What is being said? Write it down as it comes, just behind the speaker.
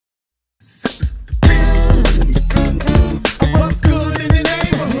What's good in the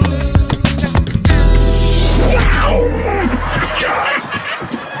neighborhood?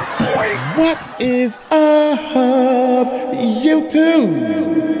 What is up, YouTube?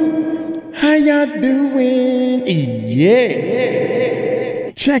 How y'all doing?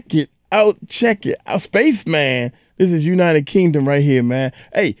 Yeah. Check it out. Spaceman. This is United Kingdom right here, man.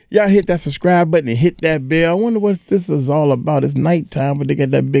 Hey, y'all hit that subscribe button and hit that bell. I wonder what this is all about. It's nighttime, but they got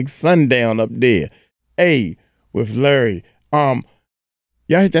that big sundown up there. Hey, with Larry. Y'all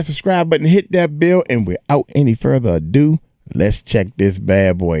hit that subscribe button, hit that bell, and without any further ado, let's check this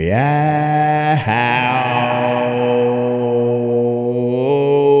bad boy out.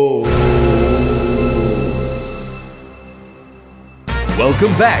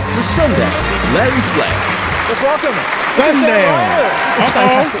 Welcome back to Sundown with Larry Fleck. Just welcome. Sundown. It's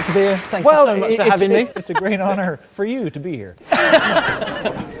fantastic to be here. Thank you so much for having me. It's a great honor for you to be here.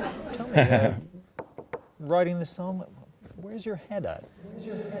 Tell me, writing this song, where's your head at?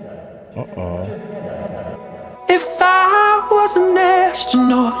 If I was an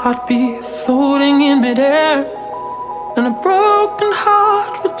astronaut, I'd be floating in midair, and a broken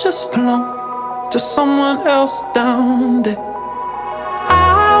heart would just belong to someone else down there.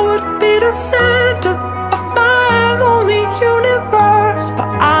 I would be the center of my lonely universe, but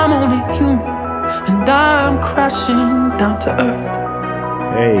I'm only human, and I'm crashing down to earth.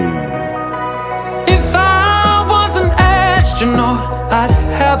 Hey. If I was an astronaut, I'd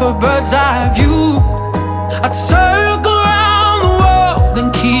have a bird's eye view. I'd circle around the world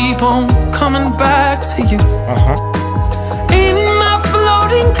and keep on coming back to you. In my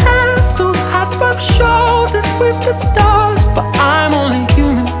floating castle, I'd rub shoulders with the stars, but I'm only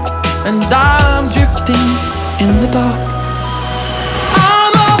human, and I'm drifting in the dark.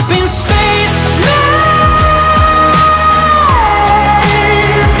 I'm up in space now.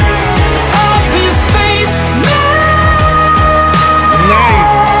 Up in space now.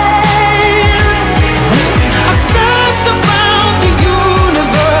 Nice. I've searched around the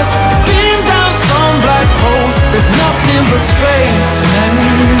universe, been down some black holes. There's nothing but space, man.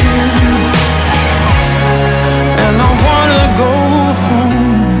 And I wanna go home.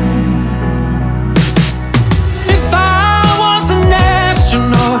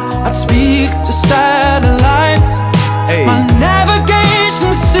 I'd speak to satellites. Hey. My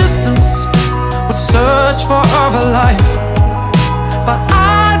navigation systems would search for other life, but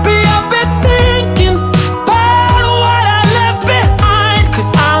I'd be up and thinking about what I left behind, 'cause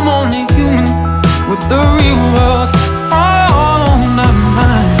I'm only human with the real world on my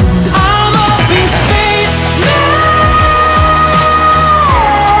mind. I'm up in space now.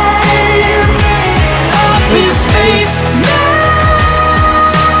 Up in space now.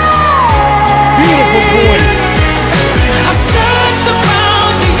 Beautiful voice. I've searched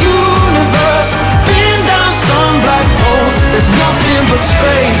around the universe, been down some black holes. There's nothing but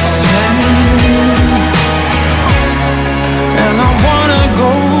space, man. And I wanna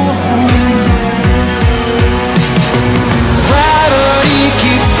go home. Gravity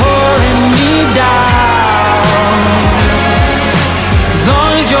keeps pulling me down. As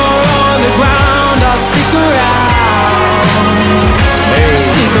long as you're on the ground, I'll stick around. Hey.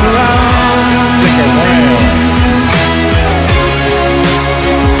 Stick around.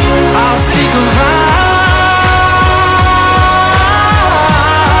 I'll stick around.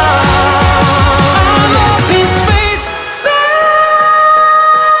 I'm up in space, man.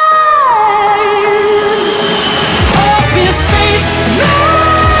 Up in space, man.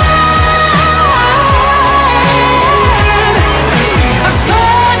 I've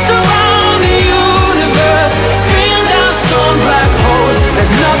searched around the universe, been down some black holes.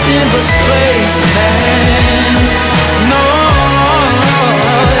 There's nothing but space, man. No.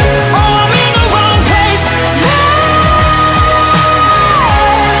 Oh, I'm in the wrong place.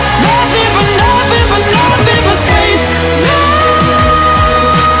 Nothing but space.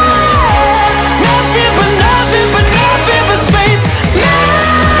 Nothing but space.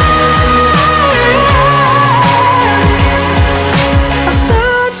 I've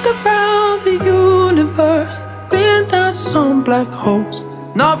searched around the universe, been down some black holes.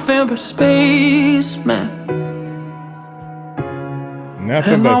 Nothing but space, man.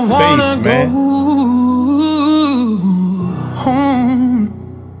 Nothing but space, man. Home.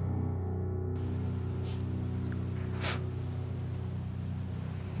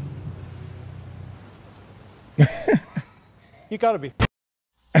 You gotta be.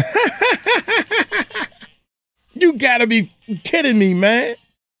 You gotta be kidding me, man.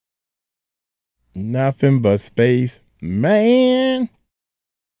 Nothing but space, man.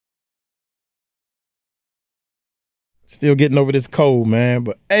 Still getting over this cold, man.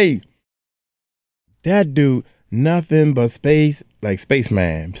 But hey, That dude, nothing but space, like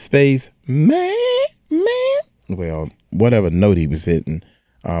spaceman. Well, whatever note he was hitting,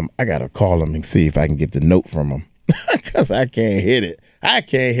 I got to call him and see if I can get the note from him. Because I can't hit it. I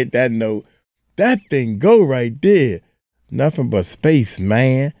can't hit that note. That thing go right there. Nothing but space,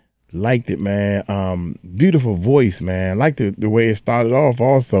 man. Liked it, man. Beautiful voice, man. Liked the way it started off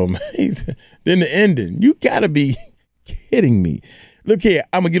also, man. Then the ending. You got to be kidding me. Look here.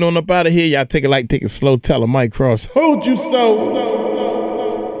 I'm going to get on up out of here. Y'all take it light, take it slow. Tell a mic cross. Hold you so.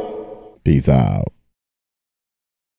 Peace out.